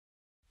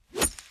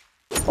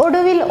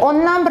ഒടുവിൽ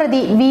ഒന്നാം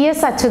പ്രതി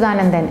VS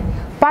അച്യുതാനന്ദൻ.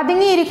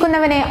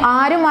 പതുങ്ങിയിരിക്കുന്നവനെ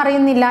ആരും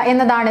അറിയുന്നില്ല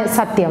എന്നതാണ്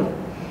സത്യം.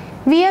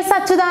 VS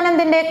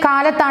അച്യുതാനന്ദന്റെ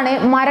കാലത്താണ്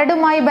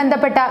മരടുമായി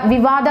ബന്ധപ്പെട്ട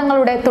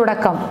വിവാദങ്ങളുടെ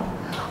തുടക്കം.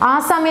 ആ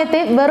സമയത്ത്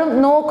വെറും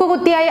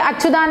നോക്കുകുത്തിയായി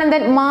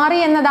അച്യുതാനന്ദൻ മാറി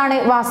എന്നതാണ്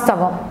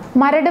വാസ്തവം.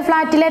 മരട്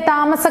ഫ്ളാറ്റിലെ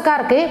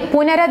താമസക്കാർക്ക്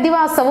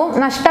പുനരധിവാസവും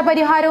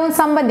നഷ്ടപരിഹാരവും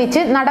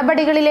സംബന്ധിച്ച്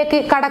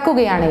നടപടികളിലേക്ക്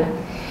കടക്കുകയാണ്.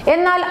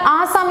 എന്നാൽ ആ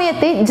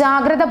സമയത്ത്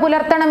ജാഗ്രത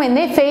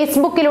പുലർത്തണമെന്ന്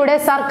ഫേസ്ബുക്കിലൂടെ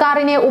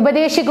സർക്കാരിനെ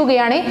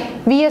ഉപദേശിക്കുകയാണ്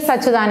VS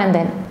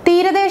അച്യുതാനന്ദൻ.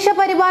 തീരദേശ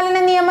പരിപാലന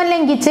നിയമം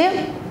ലംഘിച്ച്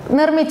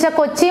നിർമ്മിച്ച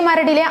കൊച്ചി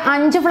മരടിലെ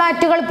 5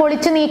 ഫ്ളാറ്റുകൾ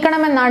പൊളിച്ചു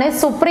നീക്കണമെന്നാണ്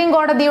സുപ്രീം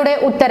കോടതിയുടെ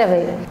ഉത്തരവ്.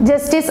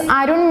 ജസ്റ്റിസ്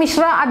അരുൺ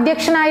മിശ്ര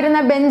അധ്യക്ഷനായിരുന്ന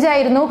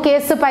ബെഞ്ചായിരുന്നു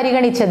കേസ്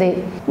പരിഗണിച്ചത്.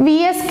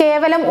 VS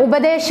കേവലം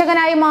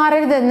ഉപദേശകനായി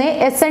മാറരുതെന്ന്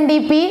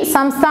SNDP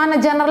സംസ്ഥാന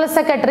general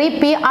secretary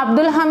P.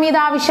 Abdul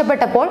Hameed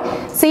ആവശ്യപ്പെട്ടപ്പോൾ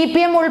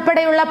CPM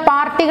ഉൾപ്പെടെയുള്ള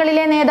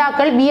പാർട്ടികളിലെ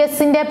നേതാക്കൾ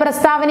VSന്റെ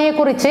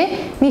പ്രസ്താവനയെക്കുറിച്ച്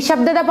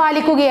നിശബ്ദത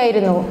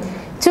പാലിക്കുകയായിരുന്നു.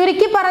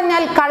 ചുരുക്കി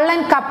പറഞ്ഞാൽ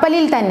കള്ളൻ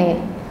കപ്പലിൽ തന്നെ.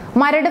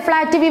 മരട്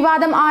ഫ്ളാറ്റ്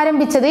വിവാദം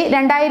ആരംഭിച്ചത്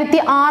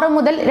 2006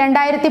 മുതൽ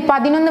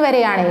 2011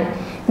 വരെയാണ്.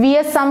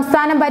 VS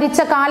സംസ്ഥാനം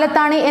ഭരിച്ച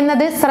കാലത്താണ്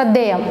എന്നത്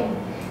ശ്രദ്ധേയം.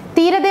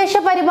 തീരദേശ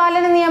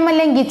പരിപാലന നിയമം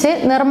ലംഘിച്ച്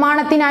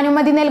നിർമ്മാണത്തിന്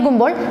അനുമതി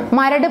നൽകുമ്പോൾ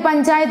മരട്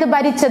പഞ്ചായത്ത്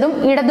ഭരിച്ചതും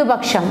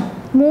ഇടതുപക്ഷം.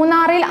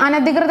 മൂന്നാറിൽ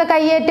അനധികൃത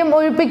കയ്യേറ്റം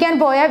ഒഴിപ്പിക്കാൻ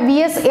പോയ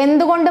VS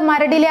എന്തുകൊണ്ട്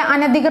മരടിലെ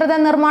അനധികൃത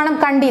നിർമ്മാണം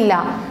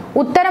കണ്ടില്ല?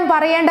 ഉത്തരം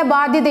പറയേണ്ട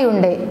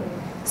ബാധ്യതയുണ്ട്.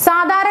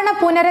 സാധാരണ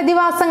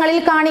പുനരധിവാസങ്ങളിൽ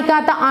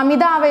കാണിക്കാത്ത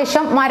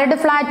അമിതാവേശം മരട്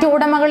ഫ്ളാറ്റ്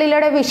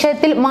ഉടമകളുടെ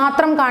വിഷയത്തിൽ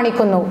മാത്രം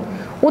കാണിക്കുന്നു.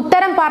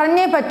 ഉത്തരം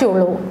പറഞ്ഞേ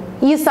പറ്റുള്ളൂ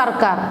ഈ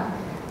സർക്കാർ.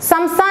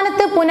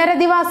 സംസ്ഥാനത്ത്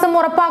പുനരധിവാസം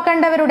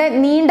ഉറപ്പാക്കേണ്ടവരുടെ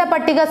നീണ്ട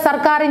പട്ടിക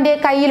സർക്കാരിന്റെ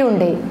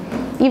കയ്യിലുണ്ട്.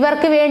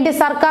 ഇവർക്ക് വേണ്ടി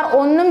സർക്കാർ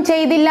ഒന്നും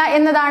ചെയ്തില്ല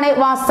എന്നതാണ്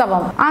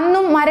വാസ്തവം.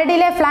 അന്നും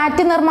മരടിലെ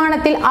ഫ്ളാറ്റ്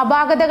നിർമ്മാണത്തിൽ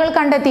അപാകതകൾ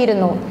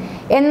കണ്ടെത്തിയിരുന്നു.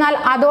 എന്നാൽ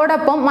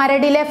അതോടൊപ്പം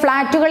മരടിലെ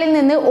ഫ്ളാറ്റുകളിൽ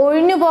നിന്ന്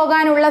ഒഴിഞ്ഞു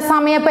പോകാനുള്ള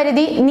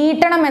സമയപരിധി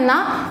നീട്ടണമെന്ന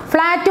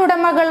ഫ്ളാറ്റ്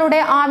ഉടമകളുടെ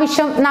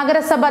ആവശ്യം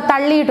നഗരസഭ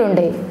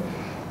തള്ളിയിട്ടുണ്ട്.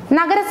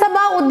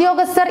 നഗരസഭാ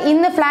ഉദ്യോഗസ്ഥർ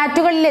ഇന്ന്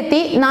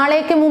ഫ്ളാറ്റുകളിലെത്തി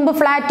നാളേക്ക് മുമ്പ്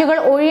ഫ്ളാറ്റുകൾ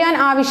ഒഴിയാൻ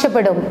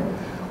ആവശ്യപ്പെടും.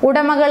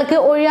 ഉടമകൾക്ക്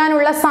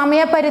ഒഴിയാനുള്ള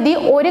സമയപരിധി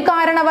ഒരു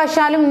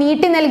കാരണവശാലും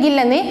നീട്ടി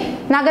നൽകില്ലെന്ന്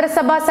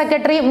നഗരസഭാ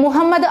സെക്രട്ടറി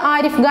മുഹമ്മദ്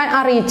ആരിഫ് ഖാൻ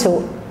അറിയിച്ചു.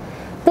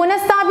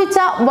 പുനഃസ്ഥാപിച്ച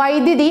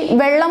വൈദ്യുതി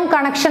വെള്ളം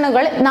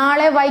കണക്ഷനുകൾ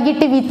നാളെ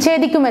വൈകിട്ട്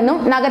വിച്ഛേദിക്കുമെന്നും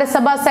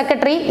നഗരസഭാ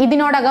സെക്രട്ടറി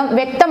ഇതിനോടകം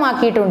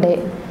വ്യക്തമാക്കിയിട്ടുണ്ട്.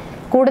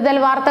 കൂടുതൽ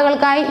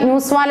വാർത്തകൾക്കായി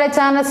ന്യൂസ് വാലറ്റ്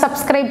ചാനൽ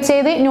സബ്സ്ക്രൈബ്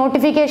ചെയ്ത്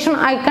നോട്ടിഫിക്കേഷൻ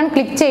ഐക്കൺ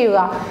ക്ലിക്ക് ചെയ്യുക.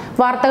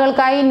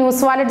 വാർത്തകൾക്കായി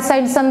ന്യൂസ് വാലറ്റ്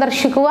സൈറ്റ്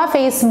സന്ദർശിക്കുക.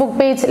 ഫേസ്ബുക്ക്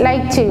പേജ്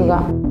ലൈക്ക്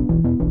ചെയ്യുക.